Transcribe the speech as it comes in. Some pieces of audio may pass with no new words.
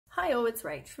Hi all, it's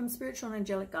Rach from Spiritual and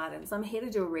Angelic Guidance. I'm here to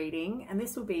do a reading, and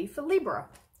this will be for Libra,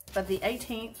 for the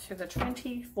 18th to the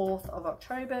 24th of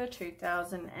October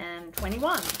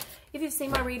 2021. If you've seen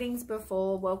my readings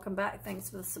before, welcome back. Thanks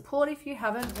for the support. If you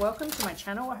haven't, welcome to my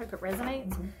channel. I hope it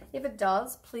resonates. If it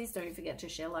does, please don't forget to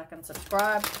share, like, and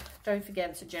subscribe. Don't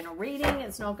forget it's a general reading.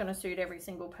 It's not going to suit every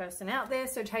single person out there,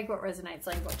 so take what resonates,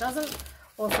 leave what doesn't.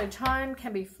 Also, time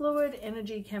can be fluid,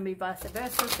 energy can be vice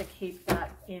versa, so keep that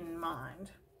in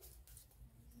mind.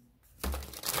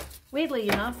 Weirdly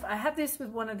enough, I have this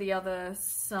with one of the other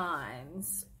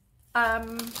signs.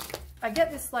 I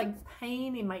get this like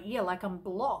pain in my ear, like I'm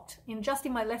blocked just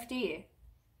in my left ear.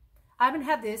 I haven't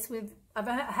had this with, I've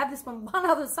had this one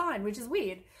other sign, which is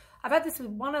weird. I've had this with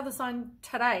one other sign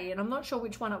today, and I'm not sure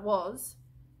which one it was.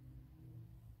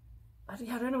 I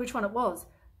don't know which one it was.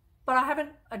 But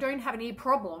I don't have an ear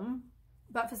problem,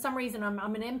 but for some reason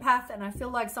I'm an empath, and I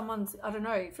feel like someone's, I don't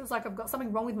know, it feels like I've got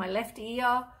something wrong with my left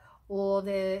ear, or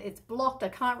it's blocked. I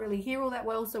can't really hear all that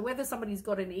well. So whether somebody's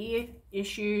got an ear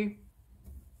issue,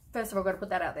 first of all, I've got to put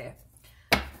that out there.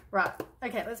 Right,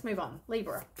 okay, let's move on.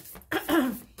 Libra.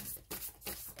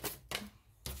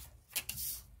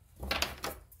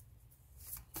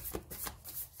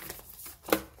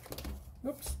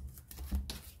 Oops.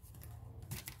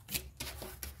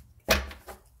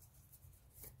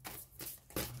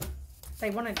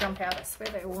 They want to jump out. I swear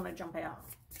they all want to jump out.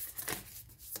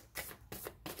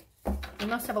 You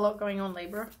must have a lot going on,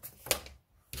 Libra.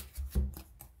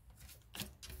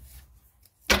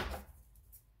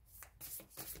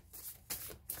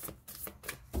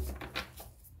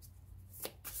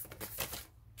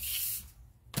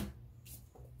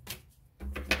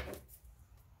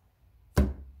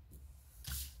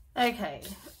 Okay.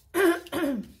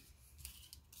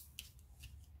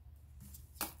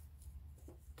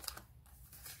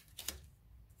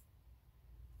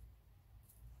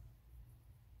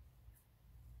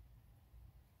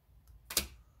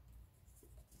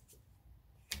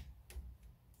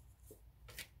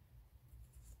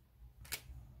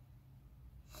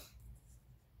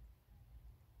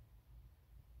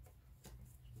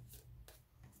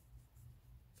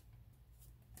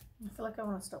 I feel like I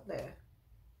want to stop there.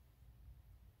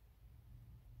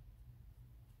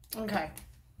 Okay.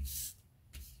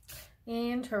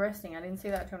 Interesting. I didn't see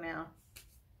that till now.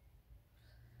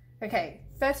 Okay.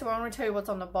 First of all, I want to tell you what's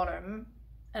on the bottom,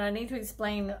 and I need to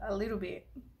explain a little bit.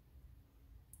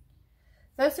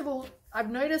 First of all,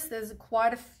 I've noticed there's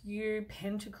quite a few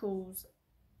pentacles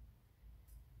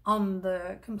on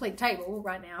the complete table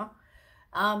right now.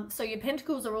 So your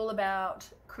pentacles are all about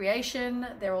creation,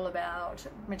 they're all about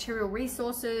material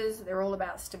resources, they're all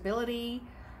about stability.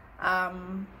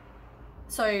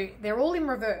 So they're all in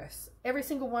reverse. Every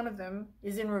single one of them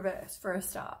is in reverse for a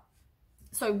start.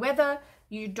 So whether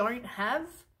you don't have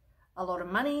a lot of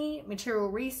money, material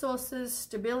resources,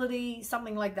 stability,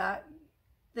 something like that,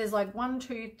 there's like 1,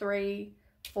 2, 3,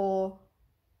 4,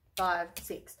 5,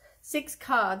 6. 6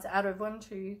 cards out of 1,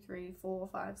 2, 3, 4,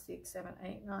 5, 6, 7,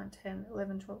 8, 9, 10,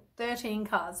 11, 12, 13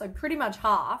 cards. So pretty much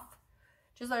half,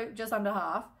 just under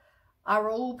half, are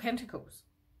all pentacles.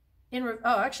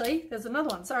 Oh, actually, there's another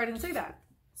one. Sorry, I didn't see that.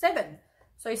 7.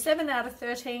 So 7 out of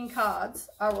 13 cards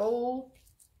are all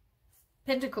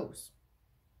pentacles.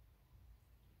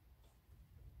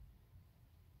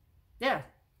 Yeah.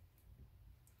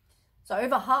 So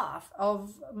over half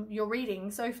of your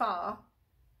reading so far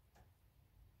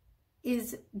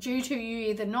is due to you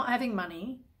either not having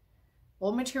money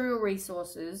or material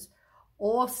resources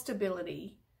or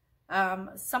stability,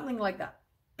 something like that.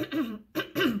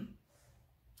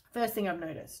 First thing I've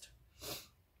noticed.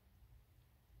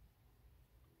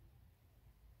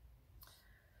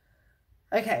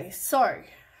 Okay, so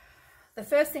the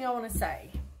first thing I want to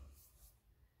say,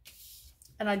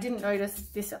 and I didn't notice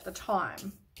this at the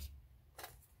time,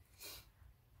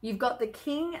 you've got the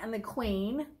King and the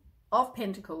Queen of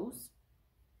Pentacles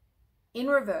in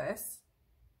reverse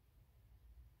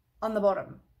on the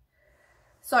bottom.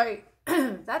 So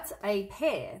that's a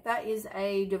pair. That is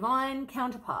a divine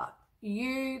counterpart.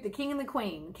 You, the King and the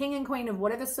Queen, King and Queen of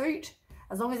whatever suit,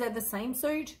 as long as they're the same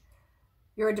suit,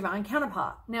 you're a divine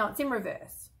counterpart. Now it's in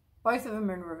reverse. Both of them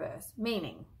are in reverse,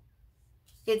 meaning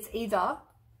it's either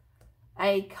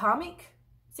a karmic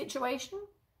situation,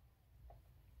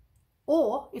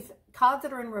 or if cards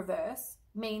that are in reverse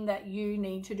mean that you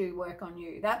need to do work on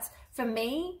you. That's, for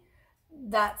me,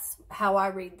 that's how I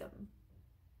read them.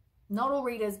 Not all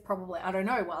readers probably, I don't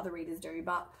know what other readers do,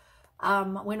 but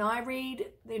when I read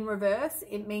in reverse,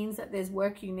 it means that there's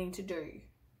work you need to do.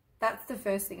 That's the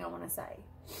first thing I want to say.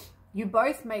 You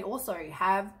both may also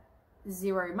have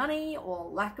zero money or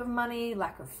lack of money,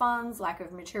 lack of funds, lack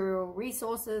of material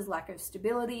resources, lack of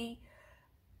stability.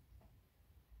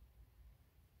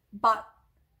 But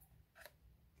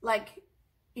like,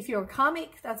 if you're a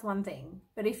karmic, that's one thing.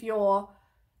 But if you're,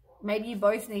 maybe you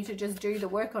both need to just do the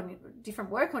work on, different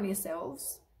work on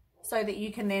yourselves so that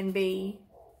you can then be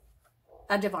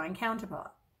a divine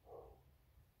counterpart.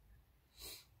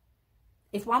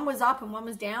 If one was up and one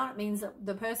was down, it means that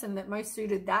the person that most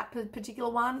suited that particular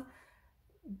one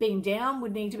being down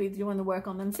would need to be doing the work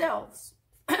on themselves.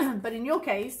 But in your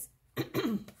case,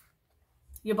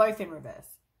 you're both in reverse.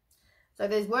 So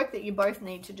there's work that you both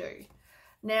need to do.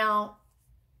 Now,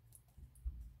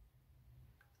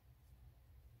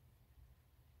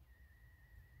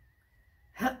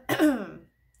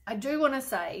 I do want to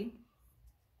say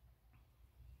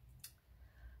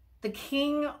the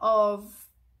King of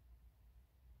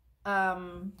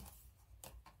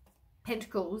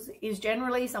Pentacles is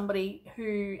generally somebody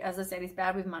who, as I said, is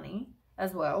bad with money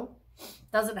as well,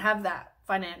 doesn't have that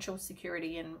financial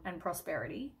security and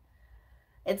prosperity.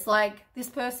 It's like this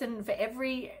person, for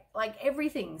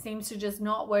everything seems to just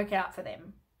not work out for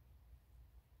them.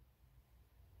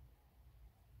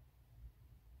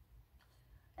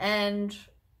 And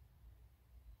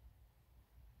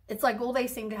it's like all they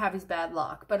seem to have is bad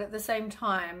luck. But at the same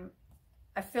time,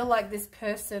 I feel like this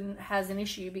person has an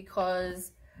issue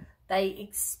because they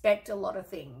expect a lot of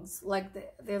things. Like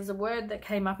there was a word that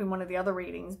came up in one of the other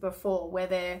readings before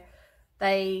where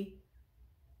they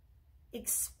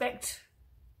expect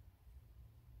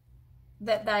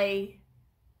that they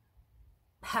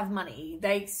have money.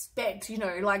 They expect, you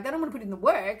know, like they don't want to put in the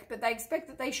work, but they expect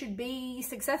that they should be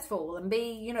successful and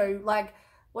be, you know, like,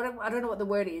 I don't know what the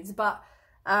word is, but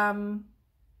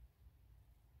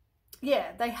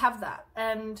yeah, they have that.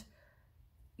 And,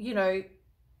 you know,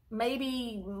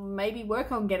 maybe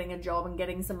work on getting a job and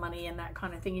getting some money and that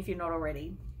kind of thing if you're not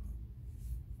already.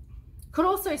 Could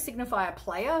also signify a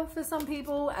player for some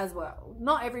people as well.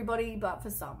 Not everybody, but for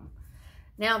some.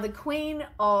 Now, the Queen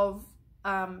of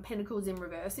Pentacles in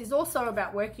reverse is also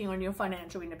about working on your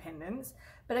financial independence,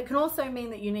 but it can also mean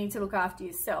that you need to look after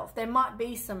yourself. There might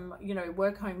be some, you know,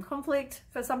 work-home conflict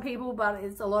for some people, but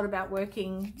it's a lot about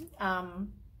working,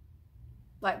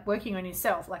 working on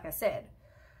yourself, like I said.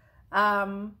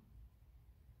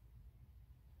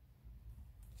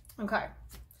 Okay,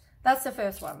 that's the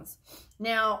first ones.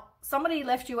 Now, somebody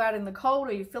left you out in the cold,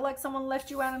 or you feel like someone left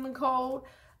you out in the cold,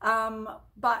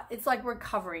 but it's like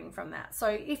recovering from that. So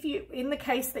if you, in the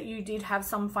case that you did have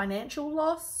some financial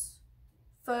loss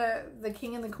for the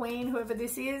King and the Queen, whoever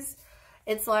this is,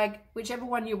 it's like whichever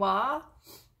one you are,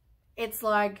 it's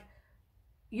like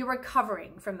you're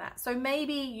recovering from that. So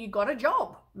maybe you got a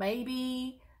job,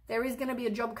 maybe there is going to be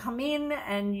a job come in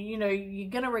and, you know,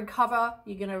 you're going to recover,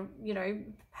 you're going to, you know,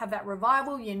 have that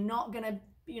revival. You're not going to,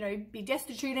 you know, be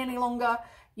destitute any longer.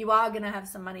 You are going to have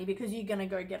some money because you're going to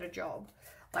go get a job.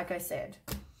 Like I said,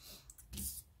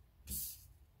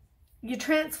 you're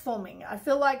transforming. I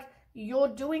feel like you're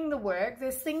doing the work.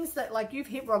 There's things that, like, you've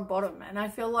hit rock bottom, and I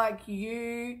feel like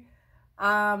you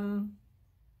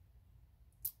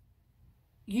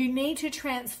need to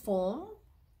transform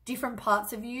different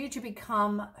parts of you to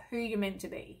become who you're meant to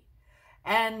be.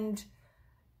 And,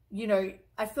 you know,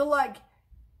 I feel like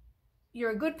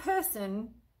you're a good person,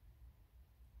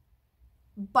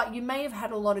 but you may have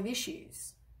had a lot of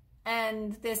issues.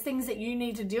 And there's things that you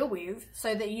need to deal with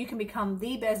so that you can become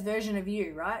the best version of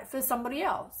you, right? For somebody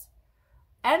else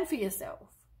and for yourself.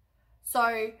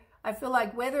 So I feel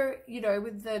like whether, you know,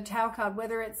 with the Tower card,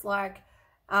 whether it's like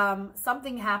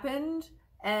something happened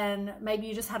and maybe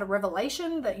you just had a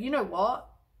revelation that, you know what,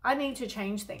 I need to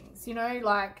change things, you know,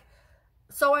 like,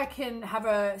 so I can have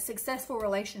a successful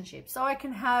relationship, so I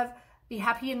can be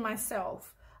happy in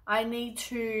myself. I need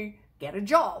to get a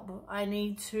job. I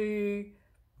need to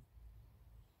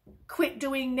quit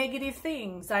doing negative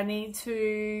things. I need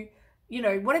to, you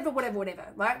know, whatever.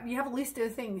 Like, you have a list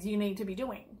of things you need to be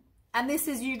doing. And this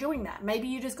is you doing that. Maybe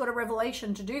you just got a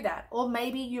revelation to do that. Or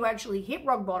maybe you actually hit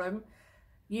rock bottom.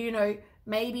 You know,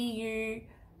 maybe you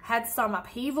had some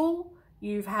upheaval.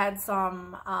 You've had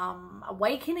some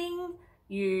awakening.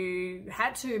 You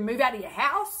had to move out of your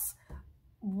house.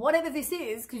 Whatever this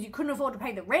is, because you couldn't afford to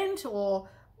pay the rent, or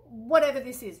whatever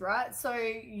this is, right? So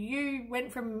you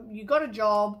went from, you got a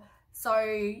job, so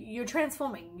you're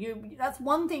transforming. That's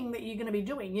one thing that you're going to be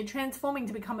doing. You're transforming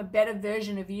to become a better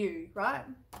version of you, right?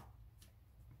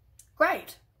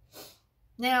 Great.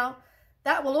 Now,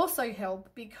 that will also help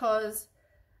because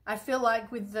I feel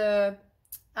like with the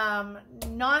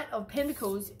Knight of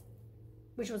Pentacles,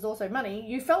 which was also money,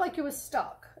 you felt like you were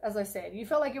stuck, as I said. You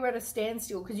felt like you were at a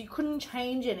standstill because you couldn't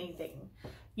change anything.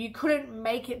 You couldn't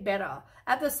make it better.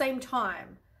 At the same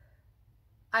time,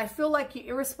 I feel like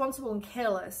you're irresponsible and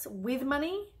careless with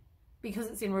money because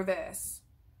it's in reverse.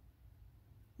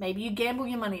 Maybe you gamble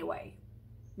your money away.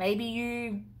 Maybe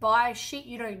you buy shit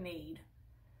you don't need.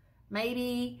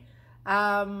 Maybe,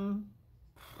 I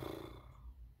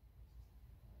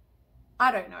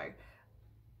don't know.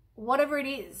 Whatever it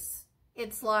is,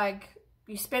 it's like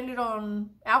you spend it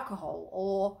on alcohol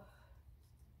or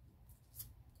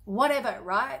whatever,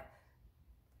 right?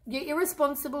 You're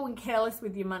irresponsible and careless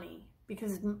with your money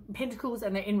because pentacles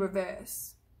and they're in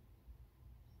reverse.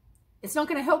 It's not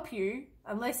going to help you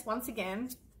unless, once again,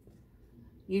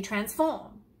 you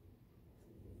transform.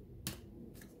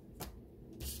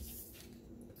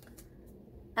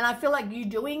 And I feel like you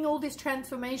doing all this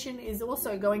transformation is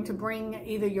also going to bring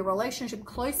either your relationship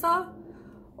closer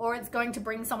or it's going to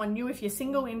bring someone new if you're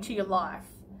single into your life.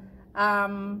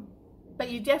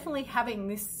 But you're definitely having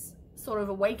this sort of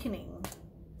awakening.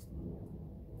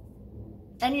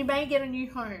 And you may get a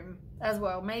new home as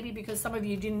well. Maybe because some of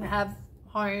you didn't have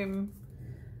home.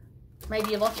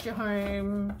 Maybe you lost your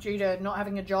home due to not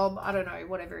having a job. I don't know,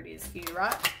 whatever it is for you,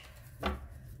 right?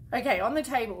 Okay, on the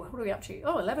table, what are we up to?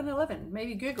 Oh, 11:11.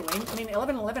 Maybe Googling. I mean,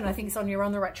 11:11, I think it's on you're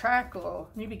on the right track or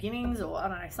new beginnings or I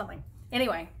don't know, something.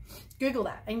 Anyway, Google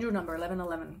that. Angel number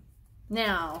 11:11.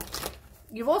 Now,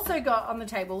 you've also got on the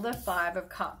table the 5 of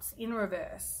Cups in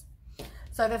reverse.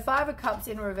 So the 5 of Cups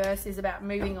in reverse is about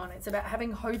moving on. It's about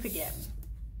having hope again.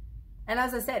 And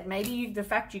as I said, maybe the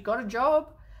fact you got a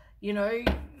job, you know,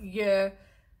 you're,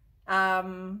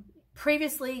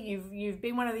 previously you've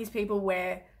been one of these people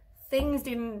where things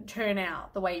didn't turn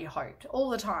out the way you hoped all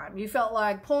the time. You felt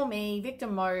like, poor me,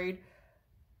 victim mode,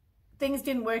 things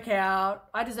didn't work out,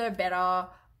 I deserve better,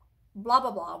 blah,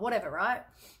 blah, blah, whatever, right?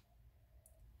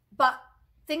 But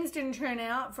things didn't turn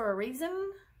out for a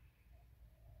reason.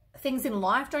 Things in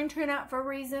life don't turn out for a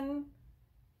reason.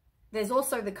 There's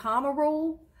also the karma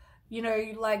rule. You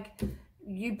know, like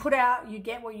you put out, you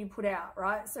get what you put out,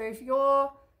 right? So if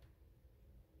you're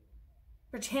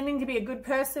pretending to be a good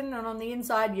person and on the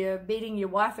inside you're beating your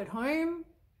wife at home,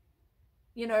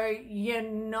 you know, you're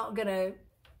not gonna,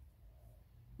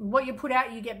 what you put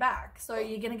out you get back, so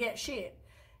you're gonna get shit.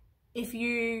 If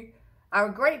you are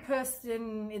a great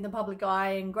person in the public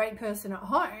eye and great person at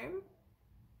home,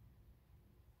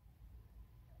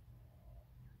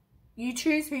 you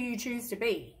choose who you choose to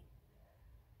be.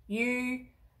 You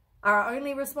are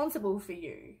only responsible for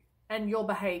you and your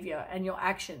behavior and your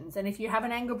actions. And if you have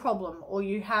an anger problem or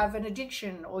you have an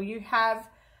addiction or you have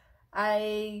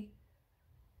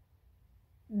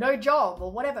no job or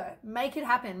whatever, make it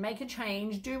happen, make a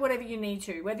change, do whatever you need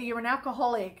to. Whether you're an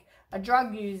alcoholic, a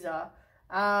drug user,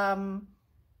 a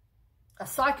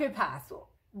psychopath,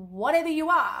 whatever you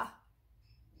are,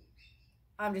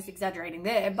 I'm just exaggerating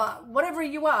there, but whatever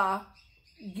you are,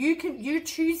 you're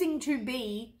choosing to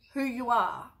be who you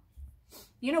are.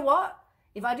 You know what?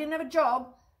 If I didn't have a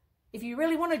job, if you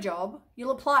really want a job,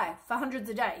 you'll apply for hundreds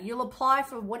a day. You'll apply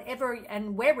for whatever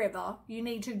and wherever you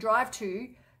need to drive to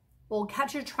or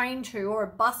catch a train to or a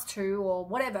bus to or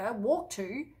whatever, walk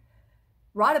to,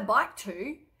 ride a bike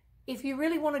to. If you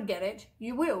really want to get it,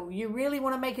 you will. You really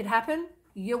want to make it happen,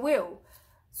 you will.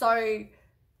 So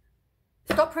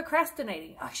stop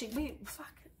procrastinating. Actually,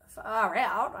 far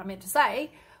out, I meant to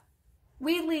say.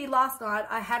 Weirdly, last night,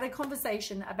 I had a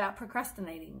conversation about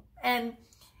procrastinating. And,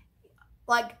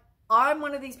 like, I'm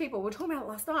one of these people, we were talking about it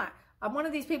last night. I'm one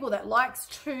of these people that likes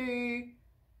to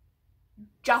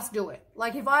just do it.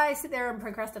 Like, if I sit there and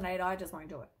procrastinate, I just won't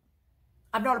do it.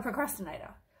 I'm not a procrastinator.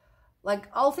 Like,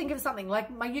 I'll think of something, like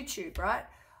my YouTube, right?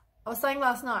 I was saying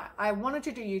last night, I wanted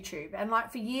to do YouTube. And,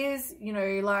 like, for years, you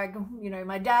know, like, you know,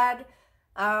 my dad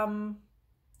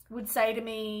would say to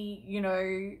me, you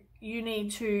know, you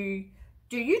need to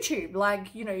do YouTube.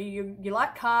 Like, you know, you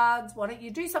like cards, why don't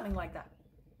you do something like that?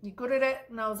 You're good at it.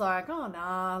 And I was like, oh,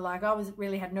 nah. Like, I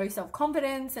really had no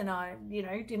self-confidence and I, you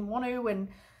know, didn't want to. And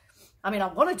I mean, I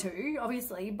wanted to,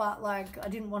 obviously, but like, I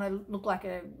didn't want to look like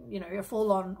a, you know, a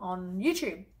fool on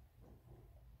YouTube.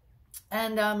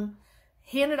 And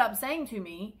he ended up saying to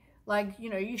me, like, you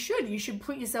know, you should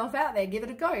put yourself out there, give it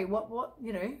a go. What,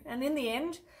 you know, and in the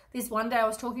end, this one day I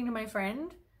was talking to my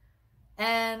friend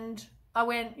and I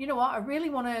went, you know what, I really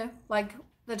want to, like,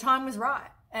 the time was right.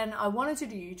 And I wanted to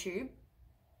do YouTube.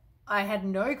 I had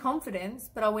no confidence,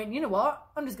 but I went, you know what,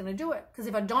 I'm just going to do it. Because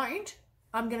if I don't,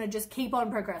 I'm going to just keep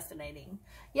on procrastinating.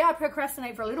 Yeah, I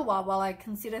procrastinate for a little while I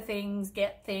consider things,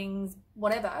 get things,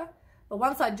 whatever. But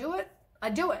once I do it, I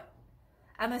do it.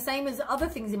 And the same as other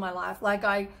things in my life. Like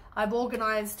I've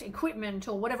organized equipment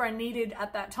or whatever I needed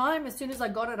at that time. As soon as I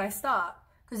got it, I start.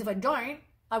 Because if I don't,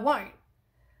 I won't.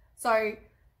 So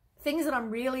things that I'm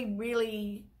really,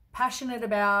 really passionate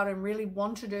about and really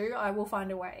want to do, I will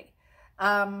find a way.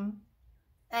 And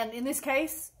in this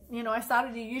case, you know, I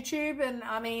started a YouTube, and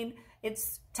I mean,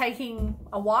 it's taking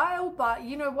a while, but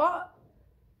you know what?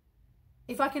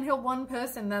 If I can help one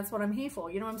person, that's what I'm here for.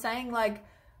 You know what I'm saying? Like,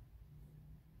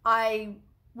 I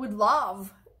would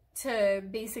love to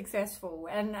be successful,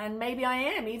 and maybe I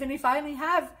am, even if I only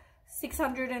have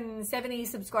 670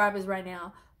 subscribers right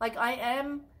now. Like, I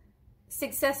am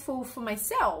successful for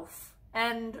myself,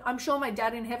 and I'm sure my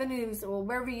dad in heaven is, or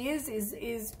wherever he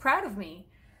is proud of me.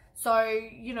 So,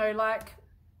 you know, like,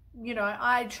 you know,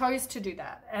 I chose to do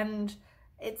that, and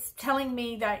it's telling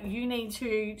me that you need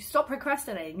to stop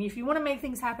procrastinating. If you want to make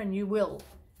things happen, you will.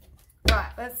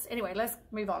 Right, let's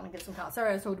move on and get some cards.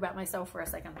 Sorry, I talked about myself for a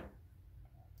second.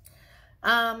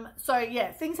 So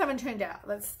yeah, things haven't turned out.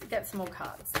 Let's get some more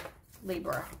cards.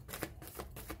 Libra.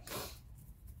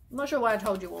 I'm not sure why I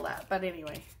told you all that, but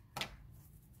anyway.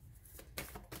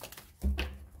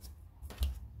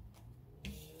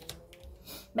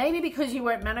 Maybe because you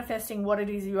weren't manifesting what it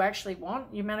is you actually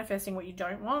want. You're manifesting what you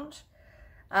don't want.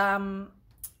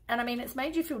 And I mean, it's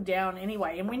made you feel down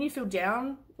anyway. And when you feel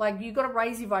down, like, you've got to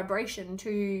raise your vibration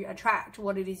to attract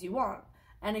what it is you want.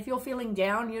 And if you're feeling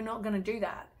down, you're not going to do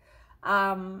that.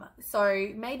 So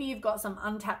maybe you've got some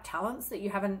untapped talents that you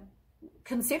haven't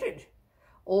considered.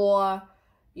 Or,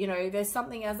 you know, there's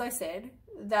something, as I said,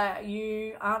 that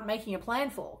you aren't making a plan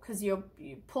for because you're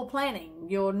poor planning.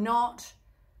 You're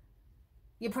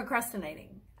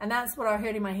procrastinating. And that's what I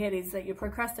heard in my head, is that you're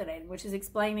procrastinating, which is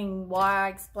explaining why I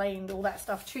explained all that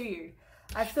stuff to you.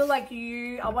 I feel like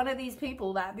you are one of these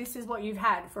people that this is what you've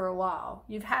had for a while.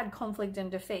 You've had conflict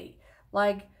and defeat.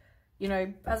 Like, you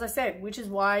know, as I said, which is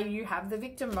why you have the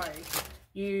victim mode.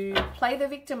 You play the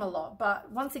victim a lot.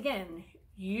 But once again,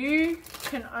 you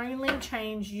can only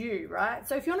change you, right?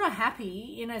 So if you're not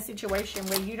happy in a situation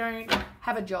where you don't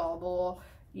have a job, or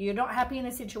you're not happy in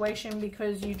a situation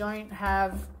because you don't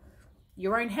have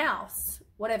your own house,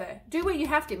 whatever, do what you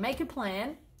have to. Make a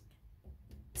plan,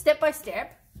 step by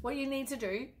step, what you need to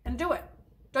do, and do it.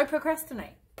 Don't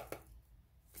procrastinate.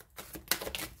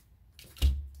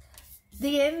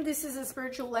 The end, this is a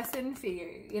spiritual lesson for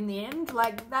you. In the end,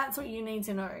 like, that's what you need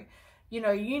to know. You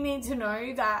know, you need to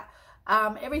know that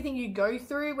everything you go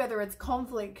through, whether it's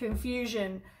conflict,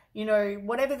 confusion, you know,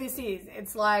 whatever this is,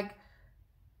 it's like,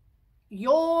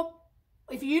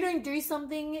 if you don't do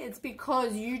something, it's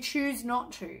because you choose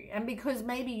not to, and because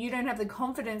maybe you don't have the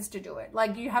confidence to do it.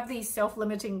 Like, you have these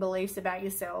self-limiting beliefs about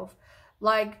yourself,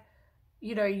 like,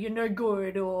 you know, you're no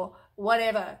good or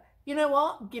whatever. You know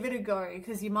what? Give it a go,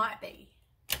 because you might be.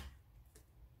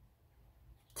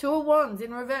 Two of Wands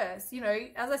in reverse. You know,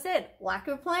 as I said, lack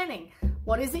of planning.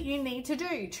 What is it you need to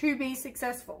do to be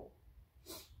successful?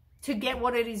 To get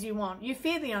what it is you want? You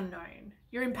fear the unknown.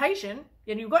 You're impatient,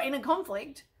 and you've got inner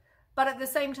conflict. But at the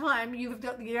same time, you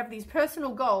have these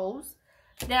personal goals.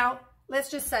 Now,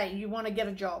 let's just say you want to get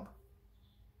a job.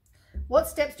 What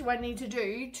steps do I need to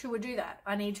do that?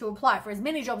 I need to apply for as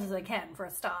many jobs as I can for a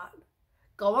start.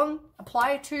 Go on,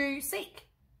 apply to Seek.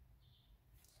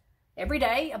 Every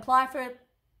day, apply for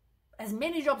as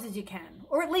many jobs as you can.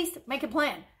 Or at least make a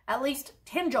plan. At least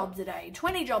 10 jobs a day,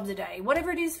 20 jobs a day, whatever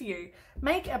it is for you.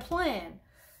 Make a plan.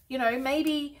 You know,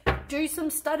 maybe do some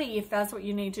study if that's what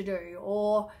you need to do.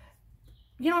 Or,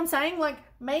 you know what I'm saying? Like,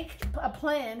 make a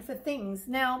plan for things.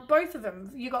 Now, both of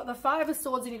them, you got the Five of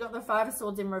Swords and you got the Five of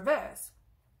Swords in reverse.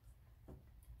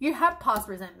 You have past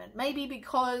resentment. Maybe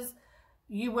because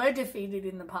you were defeated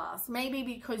in the past. Maybe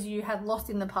because you had lost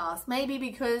in the past. Maybe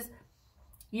because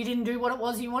you didn't do what it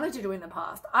was you wanted to do in the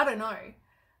past. I don't know.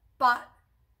 But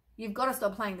you've got to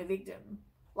stop playing the victim.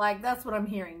 Like, that's what I'm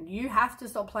hearing. You have to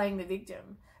stop playing the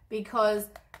victim, because,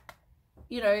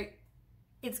 you know,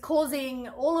 it's causing,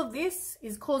 all of this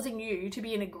is causing you to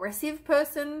be an aggressive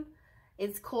person.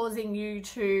 It's causing you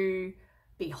to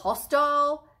be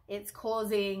hostile. It's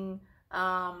causing,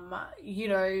 you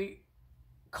know,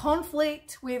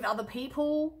 conflict with other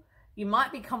people. You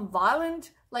might become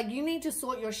violent. Like, you need to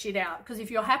sort your shit out, because if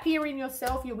you're happier in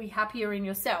yourself, you'll be happier in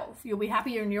yourself. You'll be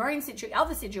happier in your own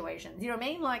other situations. You know what I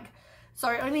mean? Like, so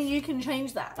only you can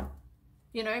change that.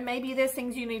 You know, maybe there's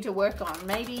things you need to work on.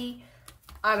 Maybe,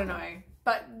 I don't know.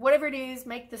 But whatever it is,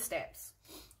 make the steps.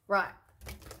 Right.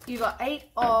 You've got 8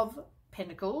 of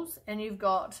Pentacles and you've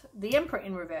got the Emperor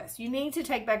in reverse. You need to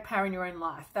take back power in your own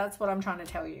life. That's what I'm trying to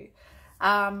tell you.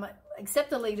 Accept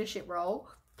the leadership role.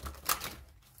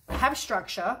 Have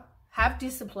structure. Have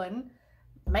discipline.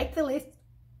 Make the list.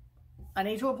 I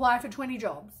need to apply for 20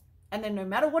 jobs. And then no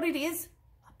matter what it is,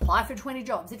 apply for 20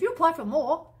 jobs. If you apply for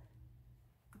more,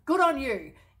 good on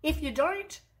you. If you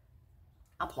don't,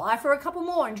 apply for a couple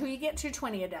more until you get to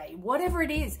 20 a day. Whatever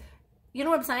it is. You know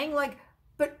what I'm saying? Like,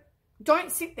 but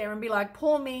don't sit there and be like,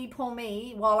 poor me,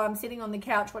 while I'm sitting on the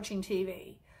couch watching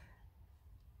TV.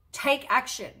 Take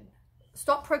action.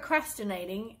 Stop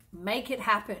procrastinating. Make it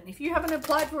happen. If you haven't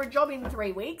applied for a job in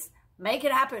 3 weeks, make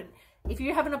it happen. If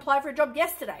you haven't applied for a job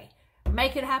yesterday,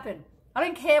 make it happen. I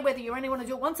don't care whether you only want to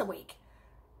do it once a week.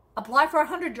 Apply for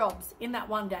 100 jobs in that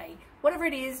one day. Whatever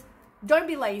it is, don't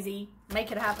be lazy.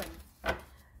 Make it happen.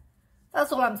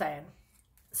 That's all I'm saying.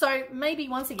 So maybe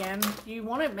once again, you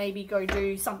want to maybe go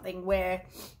do something where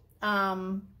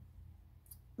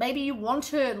maybe you want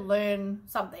to learn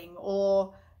something,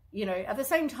 or, you know, at the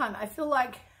same time, I feel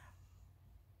like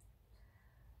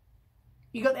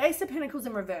you got the Ace of Pentacles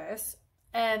in reverse,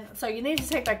 and so you need to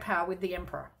take back power with the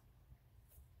Emperor.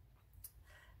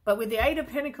 But with the Eight of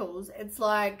Pentacles, it's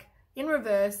like in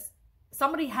reverse,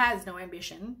 somebody has no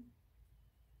ambition.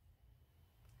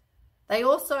 They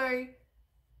also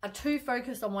are too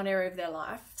focused on one area of their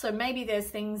life. So maybe there's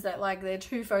things that, like, they're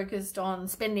too focused on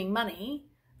spending money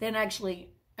than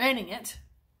actually earning it.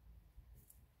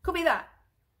 Could be that.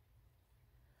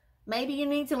 Maybe you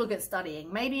need to look at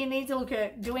studying. Maybe you need to look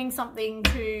at doing something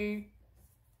to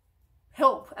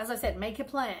help. As I said, make a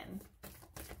plan.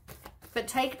 But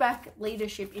take back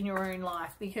leadership in your own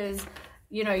life, because,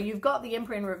 you know, you've got the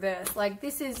Emperor in reverse. Like,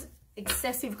 this is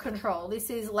excessive control.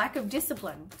 This is lack of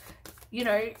discipline. You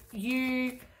know,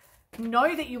 you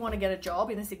know that you want to get a job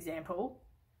in this example,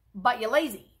 but you're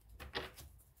lazy.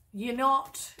 You're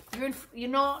not,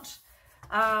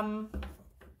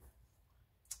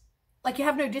 like, you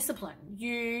have no discipline.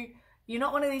 You're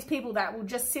not one of these people that will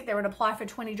just sit there and apply for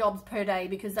 20 jobs per day,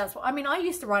 because that's what, I mean, I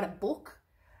used to write a book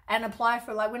and apply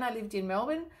for, like, when I lived in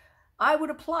Melbourne, I would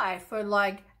apply for,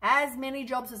 like, as many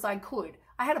jobs as I could.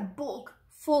 I had a book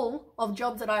full of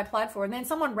jobs that I applied for. And then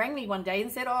someone rang me one day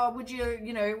and said, oh, would you,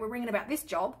 you know, we're ringing about this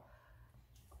job.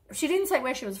 She didn't say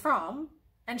where she was from.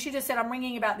 And she just said, I'm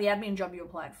ringing about the admin job you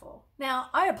applied for. Now,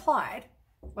 I applied,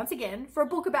 once again, for a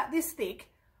book about this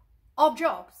thick of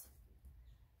jobs.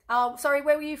 Sorry,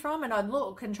 where were you from? And I'd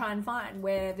look and try and find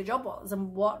where the job was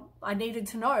and what I needed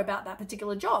to know about that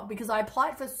particular job, because I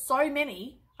applied for so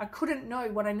many, I couldn't know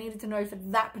what I needed to know for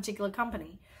that particular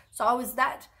company. So I was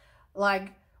that,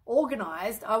 like,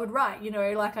 organized. I would write, you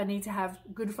know, like, I need to have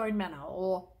good phone manner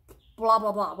or blah,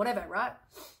 blah, blah, whatever, right?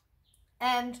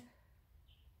 And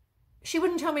she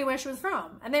wouldn't tell me where she was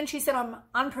from. And then she said I'm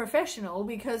unprofessional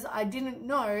because I didn't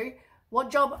know what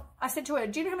job. I said to her,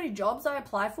 do you know how many jobs I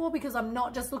apply for? Because I'm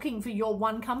not just looking for your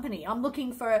one company. I'm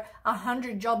looking for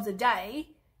 100 jobs a day.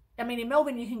 I mean, in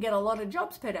Melbourne, you can get a lot of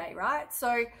jobs per day, right?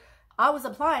 So I was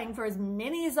applying for as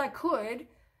many as I could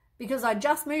because I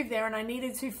just moved there and I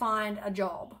needed to find a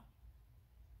job.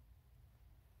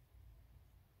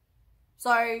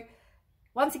 So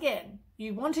once again,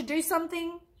 you want to do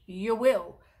something, you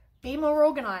will. Be more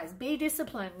organized, be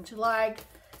disciplined, like,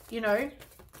 you know.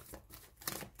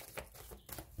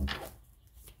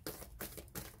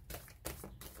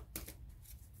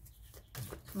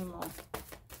 More.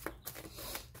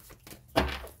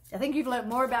 I think you've learned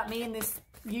more about me in this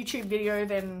YouTube video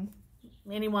than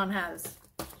anyone has.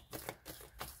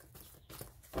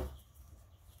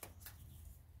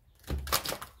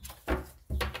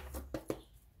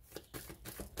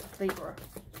 Libra.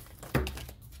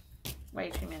 Way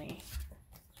too many.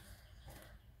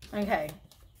 Okay.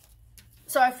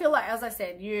 So I feel like, as I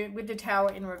said, you, with the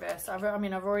Tower in reverse,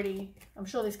 I'm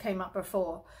sure this came up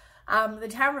before. The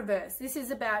Tower reverse, this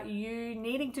is about you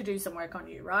needing to do some work on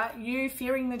you, right? You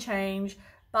fearing the change,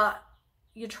 but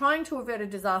you're trying to avert a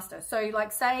disaster. So,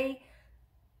 like, say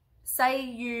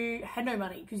you had no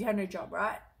money because you had no job,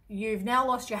 right? You've now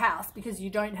lost your house because you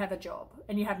don't have a job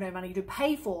and you have no money to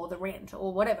pay for the rent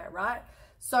or whatever, right?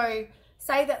 So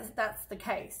say that's the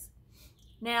case.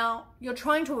 Now, you're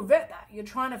trying to avert that. You're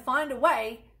trying to find a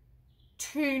way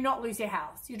to not lose your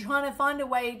house. You're trying to find a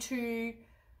way to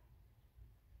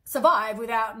survive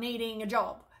without needing a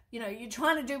job. You know, you're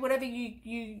trying to do whatever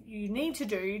you need to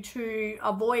do to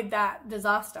avoid that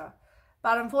disaster.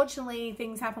 But unfortunately,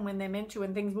 things happen when they're meant to,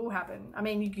 and things will happen. I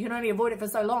mean, you can only avoid it for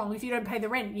so long. If you don't pay the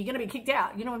rent, you're going to be kicked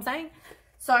out. You know what I'm saying?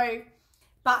 So,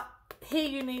 but here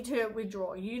you need to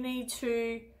withdraw. You need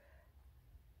to,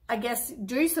 I guess,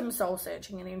 do some soul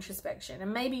searching and introspection.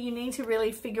 And maybe you need to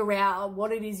really figure out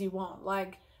what it is you want.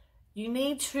 Like, you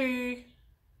need to,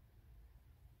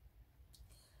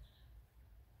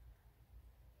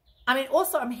 I mean,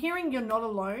 also, I'm hearing you're not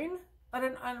alone.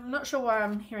 I'm not sure why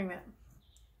I'm hearing that.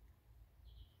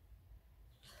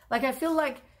 Like, I feel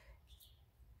like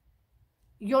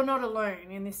you're not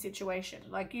alone in this situation.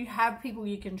 Like, you have people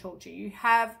you can talk to. You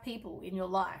have people in your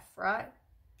life, right?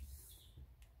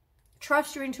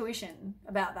 Trust your intuition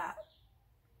about that.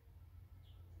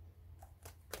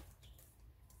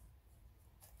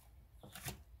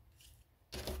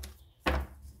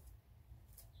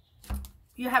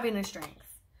 You have inner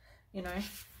strength, you know.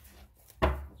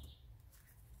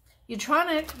 You're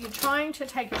trying to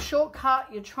take a shortcut.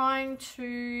 You're trying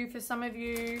to, for some of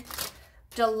you,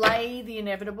 delay the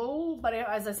inevitable. But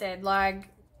as I said, like,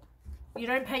 you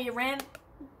don't pay your rent,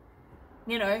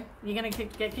 you know, you're going to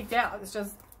get kicked out. It's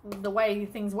just the way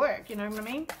things work, you know what I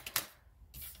mean?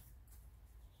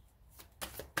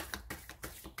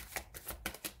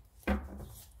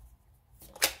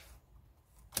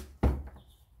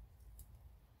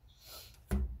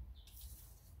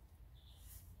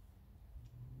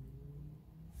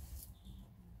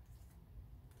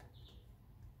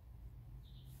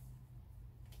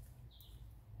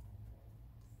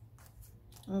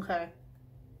 Okay.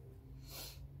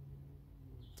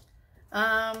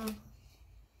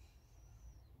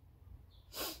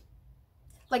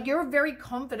 Like, you're a very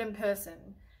confident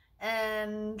person,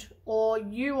 or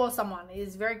you or someone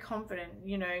is very confident,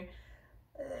 you know,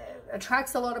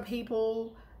 attracts a lot of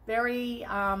people, very,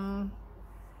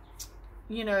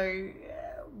 you know,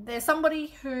 there's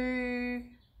somebody who,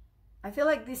 I feel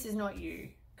like this is not you,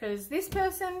 because this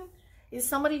person is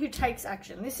somebody who takes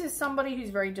action. This is somebody who's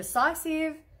very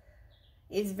decisive,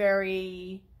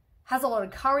 has a lot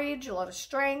of courage, a lot of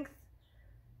strength.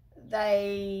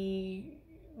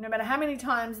 No matter how many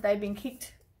times they've been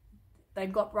kicked,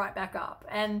 they've got right back up.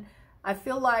 And I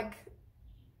feel like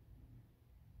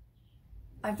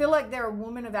they're a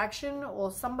woman of action, or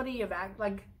somebody of act,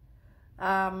 like,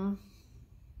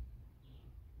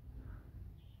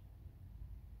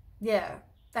 yeah,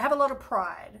 they have a lot of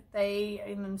pride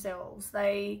in themselves.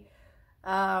 They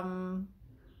are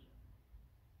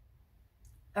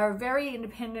a very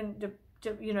independent,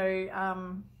 you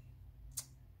know,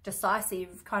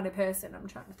 decisive kind of person. I'm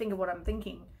trying to think of what I'm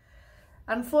thinking.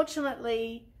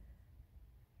 Unfortunately,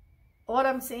 what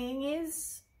I'm seeing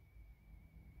is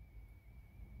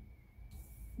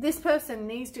this person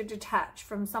needs to detach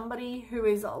from somebody who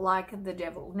is like the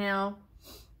devil. Now,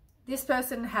 this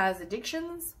person has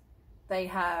addictions. They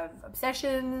have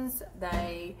obsessions.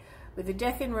 With the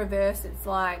death in reverse, it's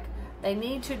like they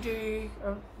need to do,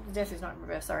 the death is not in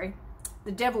reverse, sorry.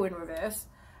 The devil in reverse.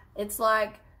 It's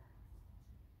like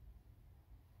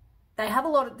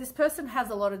this person has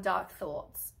a lot of dark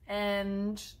thoughts,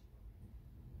 and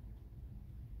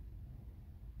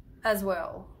as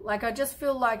well, like, I just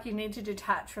feel like you need to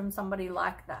detach from somebody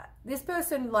like that. This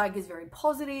person, like, is very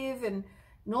positive, and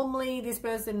normally this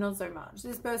person, not so much.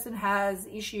 This person has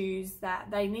issues that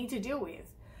they need to deal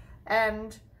with.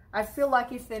 And I feel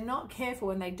like if they're not careful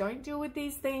and they don't deal with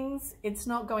these things, it's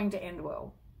not going to end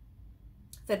well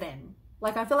for them.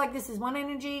 Like, I feel like this is one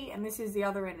energy and this is the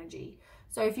other energy.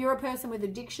 So if you're a person with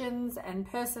addictions and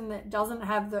person that doesn't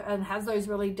have and has those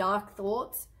really dark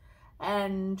thoughts,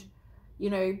 and, you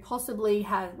know, possibly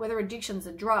has, whether addictions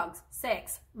are drugs,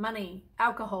 sex, money,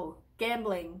 alcohol,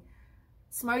 gambling,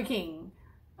 smoking,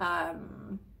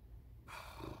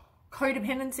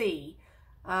 codependency,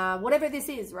 whatever this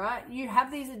is, right? You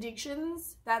have these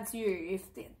addictions, that's you.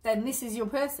 Then this is your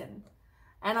person.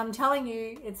 And I'm telling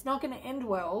you, it's not going to end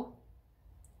well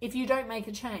if you don't make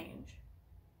a change.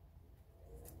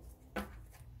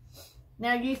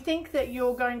 Now, you think that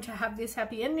you're going to have this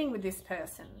happy ending with this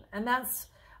person. And that's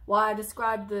why I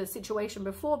described the situation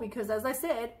before, because as I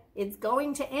said, it's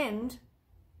going to end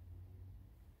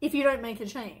if you don't make a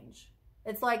change.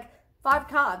 It's like 5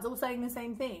 cards all saying the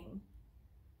same thing.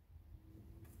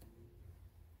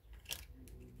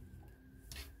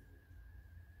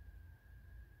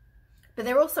 But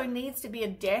there also needs to be a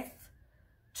death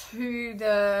to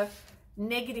the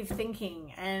negative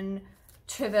thinking, and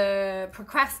to the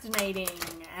procrastinating,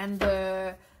 and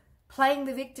the playing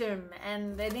the victim.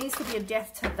 And there needs to be a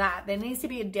death to that. There needs to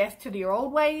be a death to your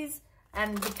old ways,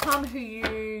 and become who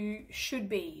you should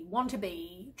be, want to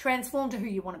be, transform to who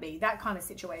you want to be, that kind of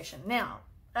situation. Now,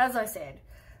 as I said,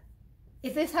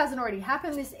 if this hasn't already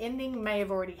happened, this ending may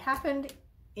have already happened.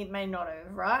 It may not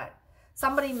have, right?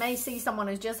 Somebody may see someone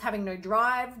as just having no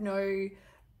drive, no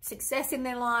success in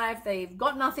their life. They've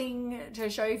got nothing to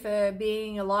show for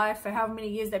being alive for however many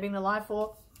years they've been alive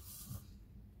for.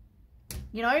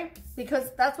 You know,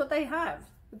 because that's what they have.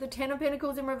 With the 10 of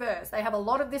Pentacles in reverse, they have a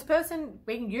lot of, this person,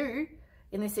 being you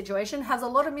in this situation, has a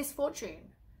lot of misfortune.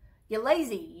 You're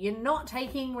lazy. You're not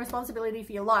taking responsibility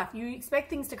for your life. You expect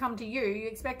things to come to you. You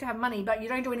expect to have money, but you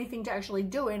don't do anything to actually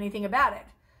do anything about it.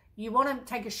 You want to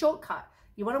take a shortcut.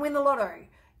 You want to win the lotto.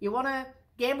 You want to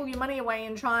gamble your money away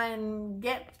and try and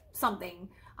get something.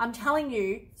 I'm telling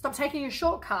you, stop taking a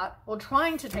shortcut or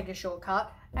trying to take a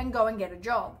shortcut and go and get a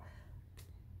job.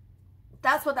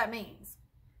 That's what that means.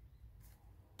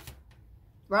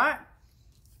 Right?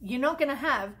 You're not going to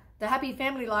have the happy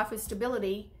family life with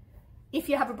stability if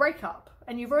you have a breakup.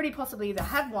 And you've already possibly either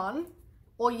had one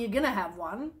or you're going to have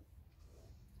one.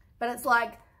 But it's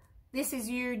like, this is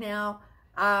you now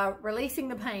releasing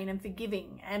the pain and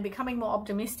forgiving and becoming more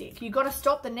optimistic. You've got to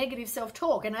stop the negative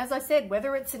self-talk. And as I said,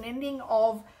 whether it's an ending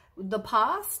of the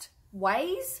past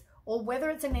ways or whether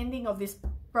it's an ending of this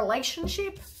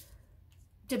relationship,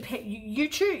 you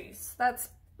choose. That's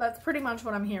pretty much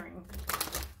what I'm hearing.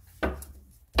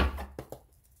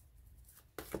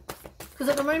 Because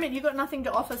at the moment, you've got nothing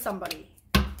to offer somebody.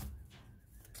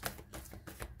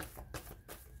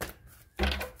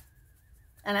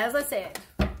 And as I said,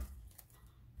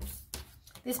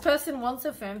 this person wants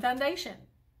a firm foundation.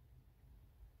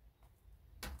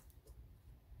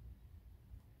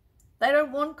 They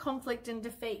don't want conflict and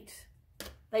defeat.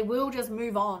 They will just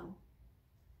move on.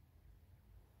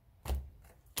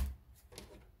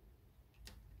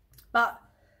 But,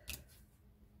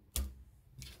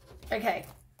 okay,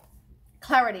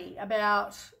 clarity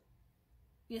about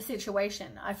your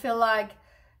situation. I feel like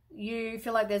you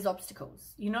feel like there's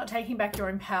obstacles. You're not taking back your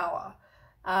own power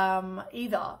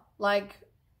either. Like,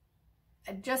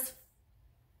 I just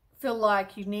feel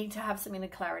like you need to have some inner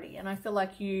clarity. And I feel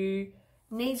like you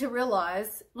need to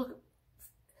realize, look,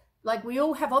 like we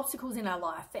all have obstacles in our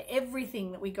life for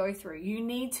everything that we go through. You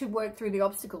need to work through the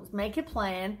obstacles, make a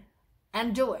plan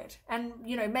and do it. And,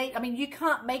 you know, you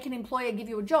can't make an employer give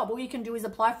you a job. All you can do is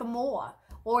apply for more.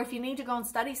 Or if you need to go and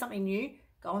study something new,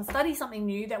 go and study something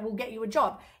new that will get you a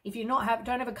job. If you don't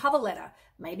have a cover letter,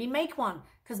 maybe make one,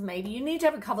 because maybe you need to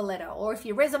have a cover letter. Or if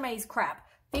your resume is crap,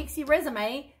 fix your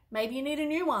resume. Maybe you need a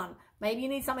new one. Maybe you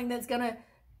need something that's going to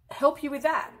help you with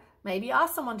that. Maybe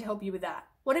ask someone to help you with that.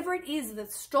 Whatever it is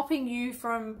that's stopping you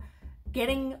from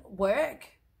getting work,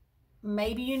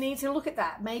 maybe you need to look at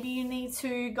that. Maybe you need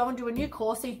to go and do a new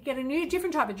course so you can get a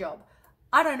different type of job.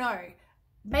 I don't know.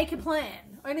 Make a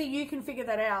plan. Only you can figure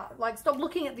that out. Like, stop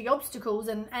looking at the obstacles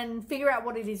and figure out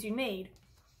what it is you need.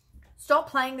 Stop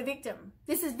playing the victim.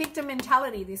 This is victim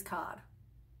mentality, this card.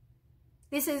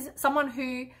 This is someone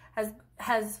who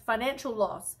has financial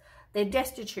loss. They're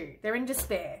destitute. They're in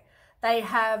despair.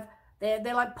 They're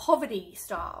like poverty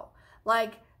style.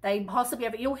 Like, they possibly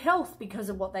have ill health because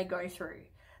of what they go through.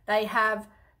 They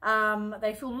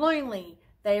feel lonely.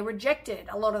 They're rejected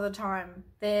a lot of the time.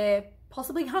 They're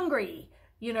possibly hungry.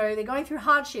 You know, they're going through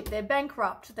hardship. They're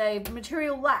bankrupt. They have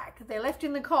material lack. They're left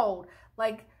in the cold.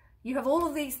 Like, you have all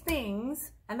of these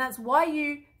things, and that's why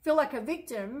you feel like a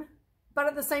victim. But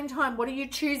at the same time, what are you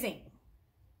choosing?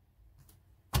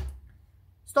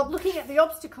 Stop looking at the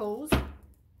obstacles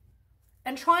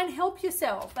and try and help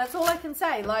yourself. That's all I can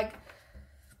say. Like,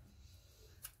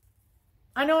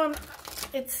 I know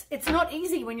it's not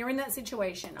easy when you're in that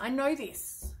situation. I know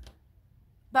this.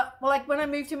 But like when I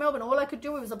moved to Melbourne, all I could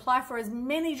do was apply for as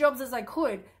many jobs as I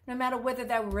could, no matter whether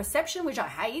they were reception, which I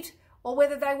hate, or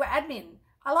whether they were admin.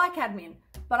 I like admin,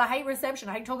 but I hate reception.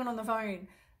 I hate talking on the phone.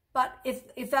 But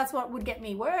if that's what would get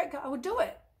me work, I would do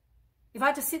it. If I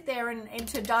had to sit there and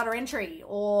enter data entry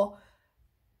or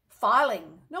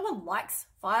filing, no one likes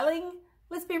filing.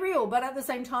 Let's be real. But at the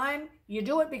same time, you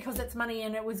do it because it's money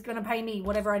and it was going to pay me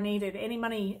whatever I needed, any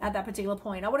money at that particular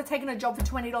point. I would have taken a job for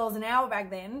 $20 an hour back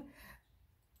then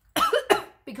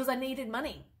because I needed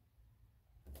money.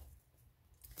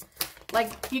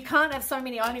 Like, you can't have so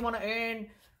many, I only want to earn,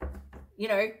 you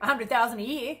know, $100,000 a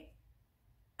year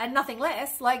and nothing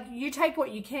less. Like, you take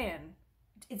what you can.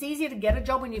 It's easier to get a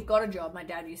job when you've got a job, my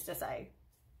dad used to say.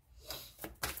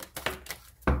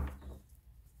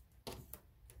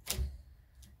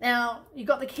 Now, you've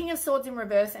got the King of Swords in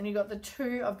reverse and you've got the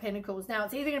Two of Pentacles. Now,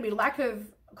 it's either going to be lack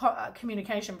of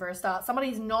communication for a start.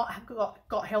 Somebody's not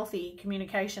got healthy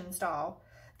communication style.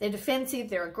 They're defensive,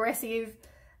 they're aggressive.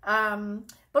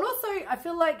 But also, I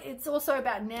feel like it's also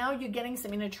about now you're getting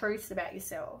some inner truths about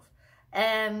yourself.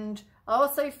 And I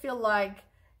also feel like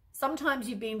sometimes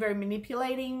you've been very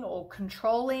manipulating or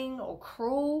controlling or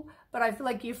cruel, but I feel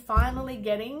like you're finally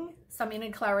getting some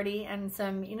inner clarity and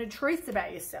some inner truths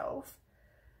about yourself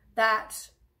that,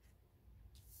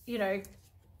 you know,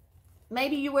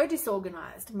 maybe you were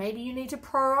disorganized. Maybe you need to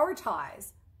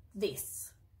prioritize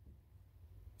this.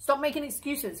 Stop making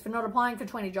excuses for not applying for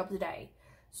 20 jobs a day.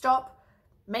 Stop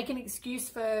making an excuse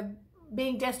for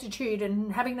being destitute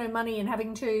and having no money and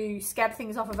having to scab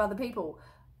things off of other people.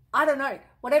 I don't know.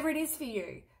 Whatever it is for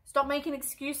you, stop making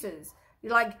excuses.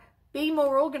 You're like, be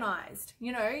more organized,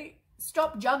 you know,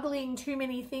 stop juggling too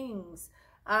many things.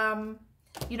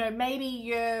 You know, maybe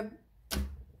you're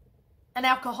an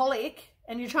alcoholic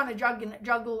and you're trying to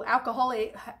juggle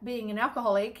being an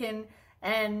alcoholic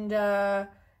and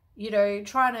you know,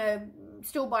 trying to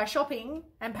still buy shopping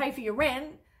and pay for your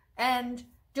rent and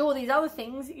do all these other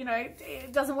things. You know,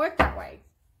 it doesn't work that way.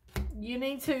 You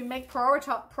need to make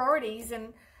priorities,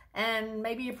 and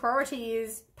maybe your priority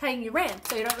is paying your rent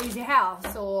so you don't lose your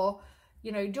house, or,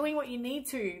 you know, doing what you need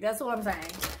to. That's all I'm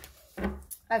saying.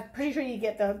 I'm pretty sure you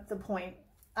get the point.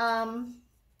 I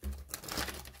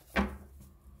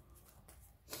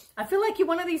feel like you're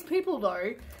one of these people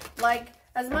though, like,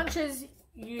 as much as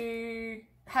you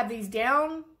have these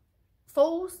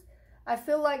downfalls, I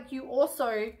feel like you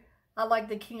also are like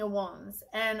the King of Wands.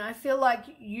 And I feel like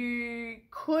you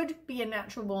could be a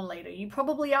natural born leader. You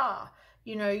probably are.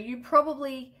 You know, you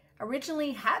probably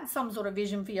originally had some sort of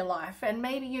vision for your life, and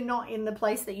maybe you're not in the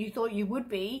place that you thought you would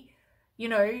be, you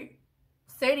know,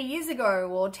 30 years ago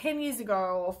or 10 years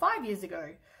ago or 5 years ago,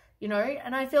 you know.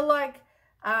 And I feel like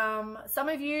some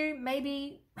of you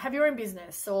maybe have your own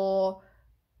business, or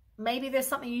maybe there's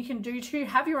something you can do to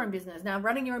have your own business. Now,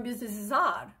 running your own business is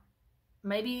hard.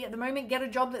 Maybe at the moment, get a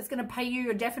job that's going to pay you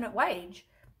a definite wage.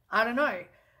 I don't know.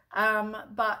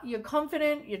 But you're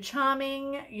confident, you're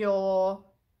charming, you're,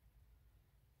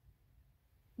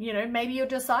 you know, maybe you're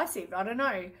decisive. I don't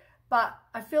know. But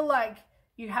I feel like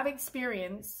you have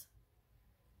experience.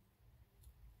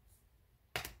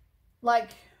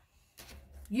 Like,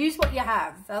 use what you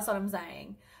have. That's what I'm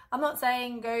saying. I'm not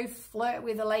saying go flirt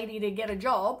with a lady to get a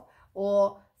job,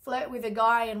 or flirt with a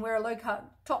guy and wear a low-cut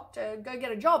top to go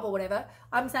get a job or whatever.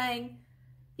 I'm saying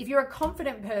if you're a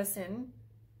confident person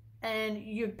and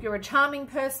you're a charming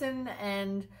person,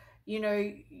 and, you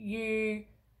know, you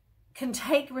can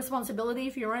take responsibility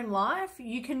for your own life,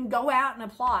 you can go out and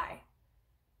apply.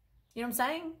 You know what I'm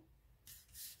saying?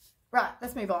 Right,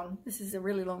 let's move on. This is a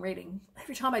really long reading.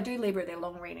 Every time I do Libra, they're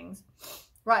long readings.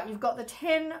 Right, you've got the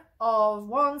 10 of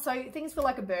Wands, so things feel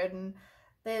like a burden.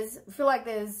 I feel like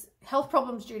there's health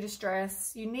problems due to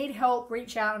stress. You need help,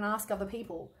 reach out and ask other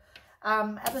people.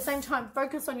 At the same time,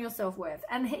 focus on your self-worth.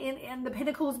 And the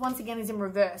Pentacles, once again, is in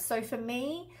reverse. So for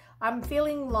me, I'm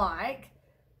feeling like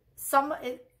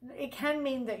it can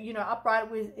mean that, you know, upright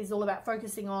is all about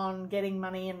focusing on getting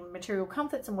money and material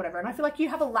comforts and whatever. And I feel like you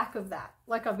have a lack of that,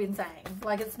 like I've been saying.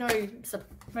 Like, it's no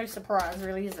surprise,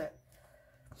 really, is it?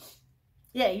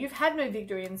 Yeah, you've had no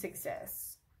victory and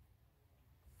success.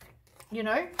 You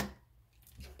know?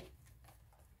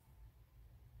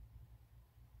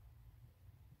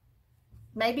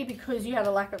 Maybe because you had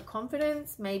a lack of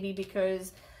confidence. Maybe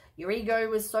because your ego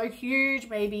was so huge.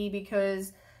 Maybe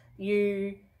because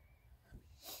you...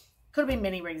 Could have been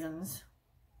many reasons.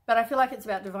 But I feel like it's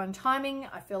about divine timing.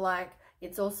 I feel like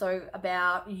it's also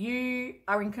about you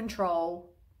are in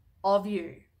control of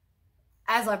you.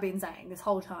 As I've been saying this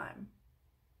whole time.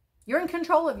 You're in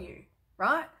control of you,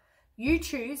 right? You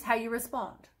choose how you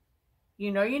respond.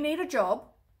 You know you need a job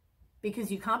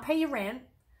because you can't pay your rent.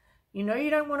 You know you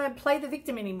don't want to play the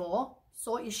victim anymore.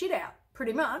 Sort your shit out,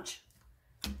 pretty much.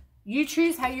 You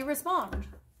choose how you respond.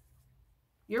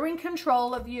 You're in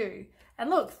control of you. And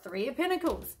look, 3 of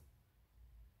Pentacles.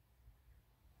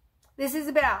 This is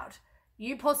about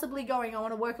you possibly going, I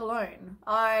want to work alone.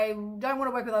 I don't want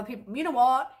to work with other people. You know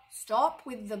what? Stop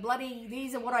with the bloody,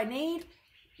 these are what I need.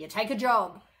 You take a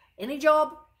job. Any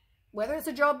job, whether it's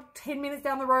a job 10 minutes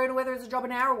down the road or whether it's a job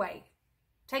an hour away.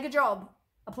 Take a job.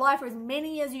 Apply for as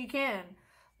many as you can.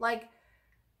 Like,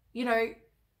 you know,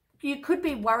 you could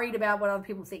be worried about what other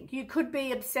people think. You could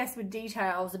be obsessed with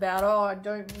details about, oh, I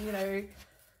don't, you know,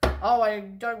 oh, I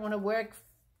don't want to work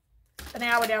an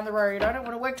hour down the road. I don't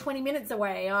want to work 20 minutes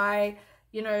away.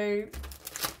 You know,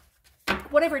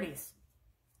 whatever it is.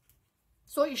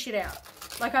 Sort your shit out.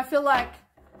 Like, I feel like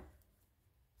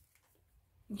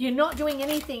you're not doing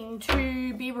anything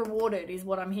to be rewarded is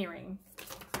what I'm hearing.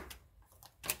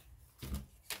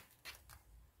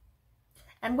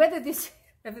 And whether this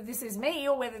is me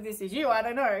or whether this is you, I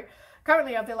don't know.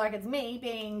 Currently, I feel like it's me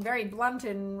being very blunt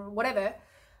and whatever.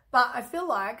 But I feel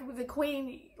like with the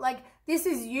Queen, like, this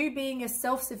is you being a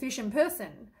self-sufficient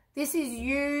person. This is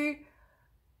you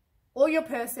or your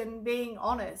person being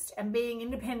honest and being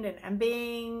independent and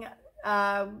being,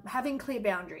 having clear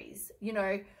boundaries, you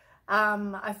know.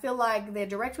 I feel like they're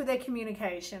direct with their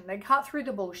communication. They cut through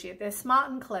the bullshit. They're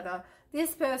smart and clever.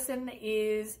 This person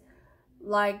is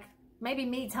like maybe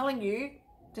me telling you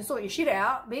to sort your shit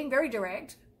out, being very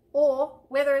direct, or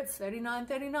whether it's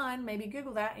 3939, maybe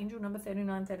Google that, angel number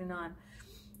 3939.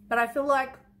 But I feel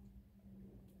like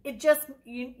it just,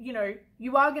 you know,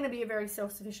 you are going to be a very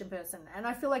self-sufficient person. And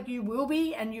I feel like you will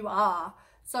be, and you are.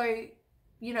 So,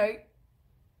 you know,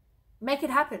 make it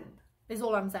happen is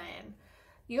all I'm saying.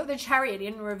 You got the Chariot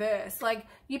in reverse. Like,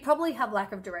 you probably have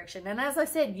lack of direction. And as I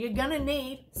said, you're going to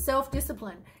need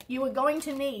self-discipline. You are going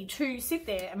to need to sit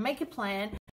there and make a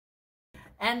plan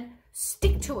and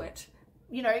stick to it.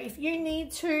 You know, if you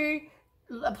need to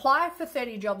apply for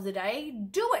 30 jobs a day,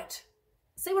 do it.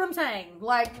 See what I'm saying?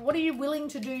 Like, what are you willing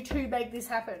to do to make this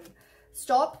happen?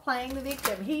 Stop playing the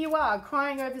victim. Here you are,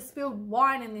 crying over spilled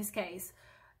wine in this case.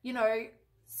 You know,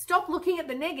 stop looking at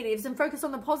the negatives and focus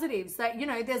on the positives. That, you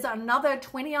know, there's another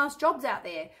 20-ass jobs out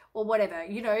there or whatever.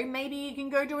 You know, maybe you can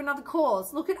go do another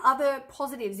course. Look at other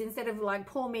positives instead of like,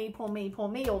 poor me, poor me, poor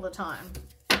me all the time.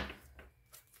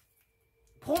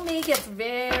 Poor me gets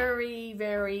very,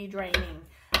 very draining.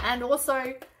 And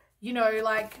also, you know,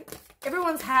 like,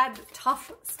 everyone's had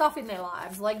tough stuff in their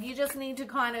lives. Like, you just need to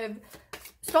kind of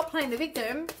stop playing the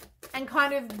victim and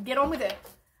kind of get on with it.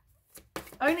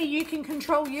 Only you can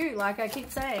control you, like I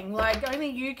keep saying. Like, only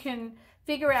you can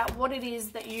figure out what it is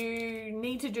that you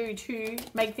need to do to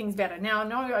make things better. Now, I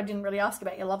know I didn't really ask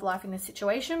about your love life in this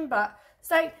situation, but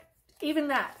stay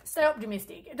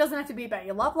optimistic. It doesn't have to be about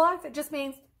your love life. It just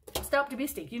means stay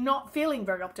optimistic. You're not feeling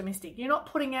very optimistic. You're not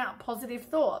putting out positive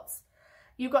thoughts.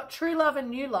 You've got true love and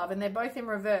new love, and they're both in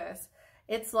reverse.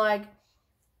 It's like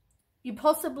you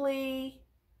possibly...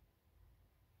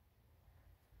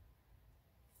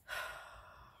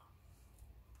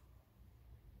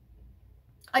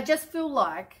 I just feel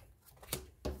like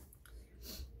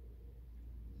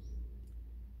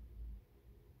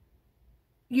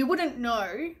you wouldn't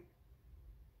know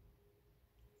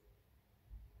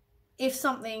if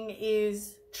something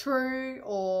is true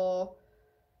or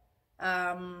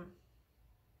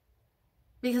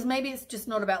because maybe it's just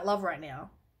not about love right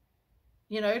now.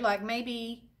 You know, like,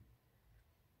 maybe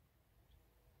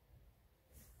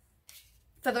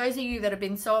for those of you that have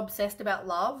been so obsessed about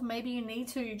love, maybe you need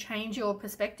to change your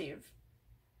perspective,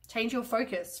 change your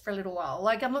focus for a little while.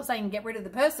 Like, I'm not saying get rid of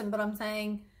the person, but I'm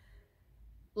saying,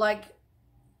 like,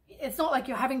 it's not like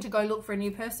you're having to go look for a new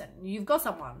person. You've got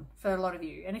someone for a lot of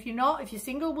you. And if you're not, if you're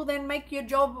single, well, then make your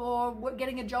job or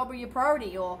getting a job or your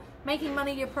priority, or making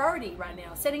money your priority right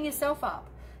now, setting yourself up.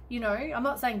 You know, I'm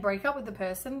not saying break up with the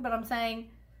person, but I'm saying,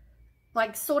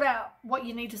 like, sort out what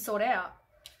you need to sort out.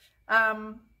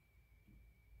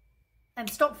 And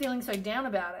stop feeling so down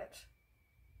about it.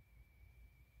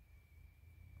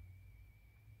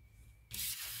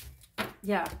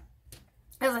 Yeah.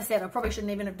 As I said, I probably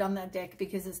shouldn't even have done that deck,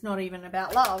 because it's not even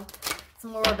about love. It's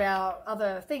more about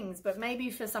other things. But maybe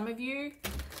for some of you,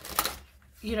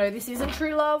 you know, this isn't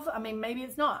true love. I mean, maybe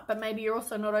it's not. But maybe you're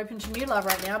also not open to new love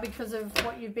right now because of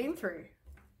what you've been through.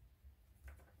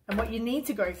 And what you need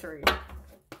to go through.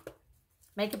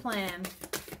 Make a plan.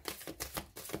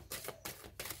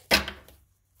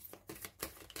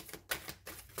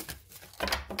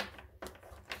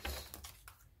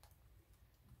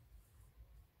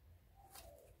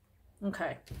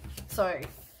 Okay, so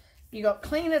you got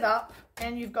clean it up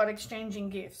and you've got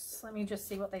exchanging gifts. Let me just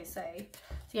see what they say.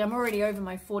 See, I'm already over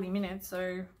my 40 minutes,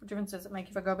 so what difference does it make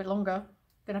if I go a bit longer? I'm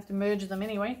gonna have to merge them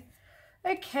anyway.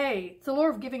 Okay, it's the law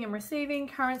of giving and receiving,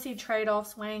 currency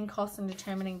trade-offs, weighing costs and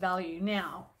determining value.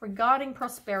 Now, regarding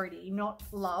prosperity, not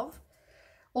love,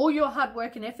 all your hard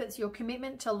work and efforts, your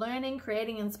commitment to learning,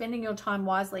 creating and spending your time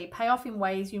wisely pay off in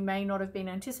ways you may not have been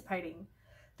anticipating.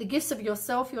 The gifts of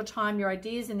yourself, your time, your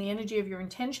ideas, and the energy of your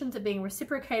intentions are being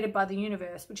reciprocated by the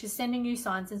universe, which is sending you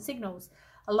signs and signals,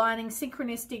 aligning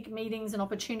synchronistic meetings and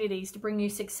opportunities to bring you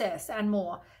success and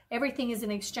more. Everything is an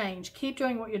exchange. Keep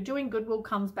doing what you're doing. Goodwill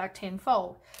comes back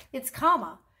tenfold. It's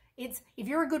karma. It's, if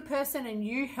you're a good person and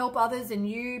you help others and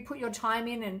you put your time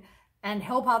in and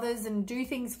help others and do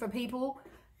things for people,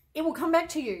 it will come back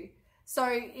to you. So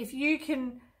if you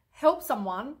can help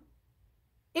someone,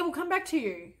 it will come back to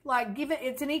you. Like, give it,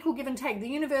 it's an equal give and take. The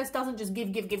universe doesn't just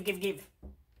give.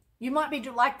 You might be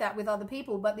like that with other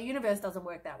people, but the universe doesn't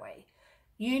work that way.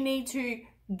 You need to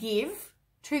give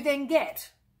to then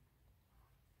get.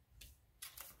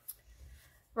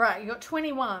 Right, you got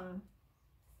 21.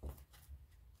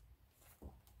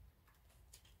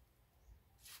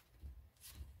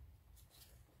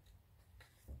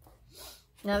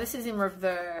 Now this is in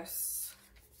reverse.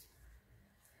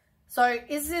 So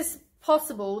is this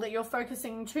possible that you're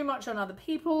focusing too much on other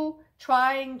people,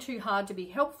 trying too hard to be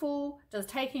helpful? Does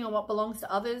taking on what belongs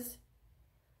to others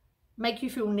make you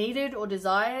feel needed or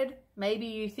desired? Maybe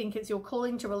you think it's your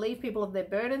calling to relieve people of their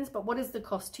burdens, but what is the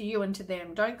cost to you and to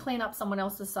them? Don't clean up someone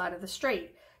else's side of the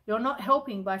street. You're not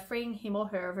helping by freeing him or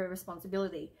her of her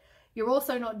responsibility. You're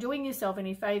also not doing yourself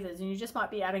any favors, and you just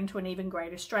might be adding to an even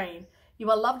greater strain.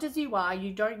 You are loved as you are.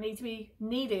 You don't need to be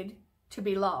needed to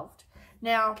be loved.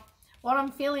 Now, what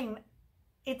I'm feeling,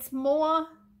 it's more,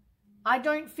 I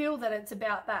don't feel that it's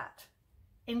about that.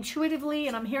 Intuitively,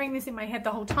 and I'm hearing this in my head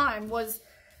the whole time, was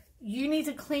you need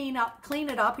to clean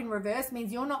it up in reverse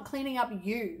means you're not cleaning up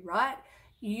you, right?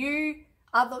 You're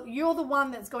the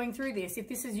one that's going through this, if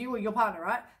this is you or your partner,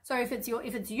 right? So if it's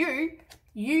you,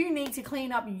 you need to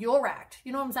clean up your act.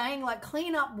 You know what I'm saying? Like,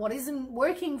 clean up what isn't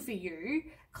working for you.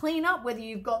 Clean up whether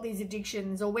you've got these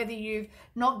addictions or whether you've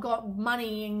not got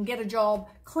money and get a job.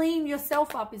 Clean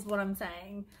yourself up is what I'm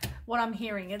saying, what I'm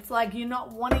hearing. It's like you're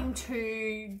not wanting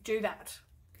to do that.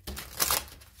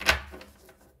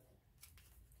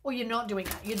 Or you're not doing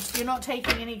that. You're not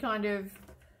taking any kind of,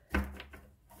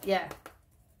 yeah.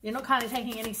 You're not kind of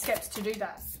taking any steps to do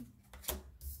that.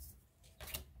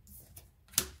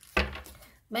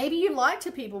 Maybe you lied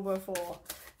to people before.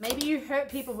 Maybe you hurt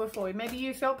people before. Maybe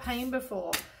you felt pain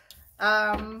before.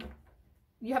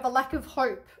 You have a lack of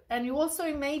hope. And you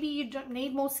also, maybe you don't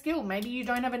need more skill. Maybe you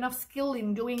don't have enough skill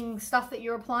in doing stuff that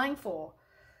you're applying for.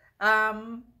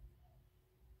 But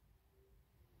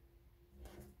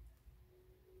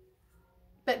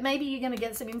maybe you're going to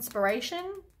get some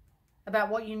inspiration about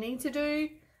what you need to do.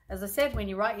 As I said, when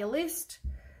you write your list,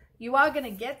 you are going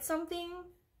to get something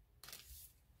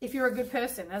if you're a good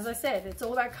person. As I said, it's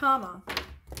all about karma.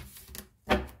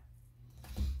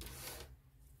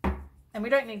 And we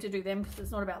don't need to do them because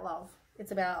it's not about love.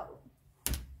 It's about...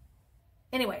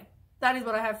 Anyway, that is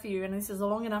what I have for you. And this is a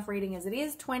long enough reading as it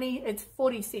is. It's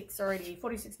 46 already,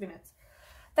 46 minutes.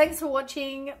 Thanks for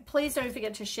watching. Please don't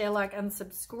forget to share, like, and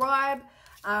subscribe.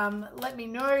 Let me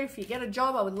know if you get a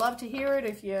job. I would love to hear it.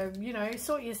 If you know,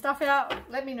 sort your stuff out,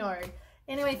 let me know.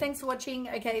 Anyway, thanks for watching.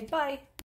 Okay, bye.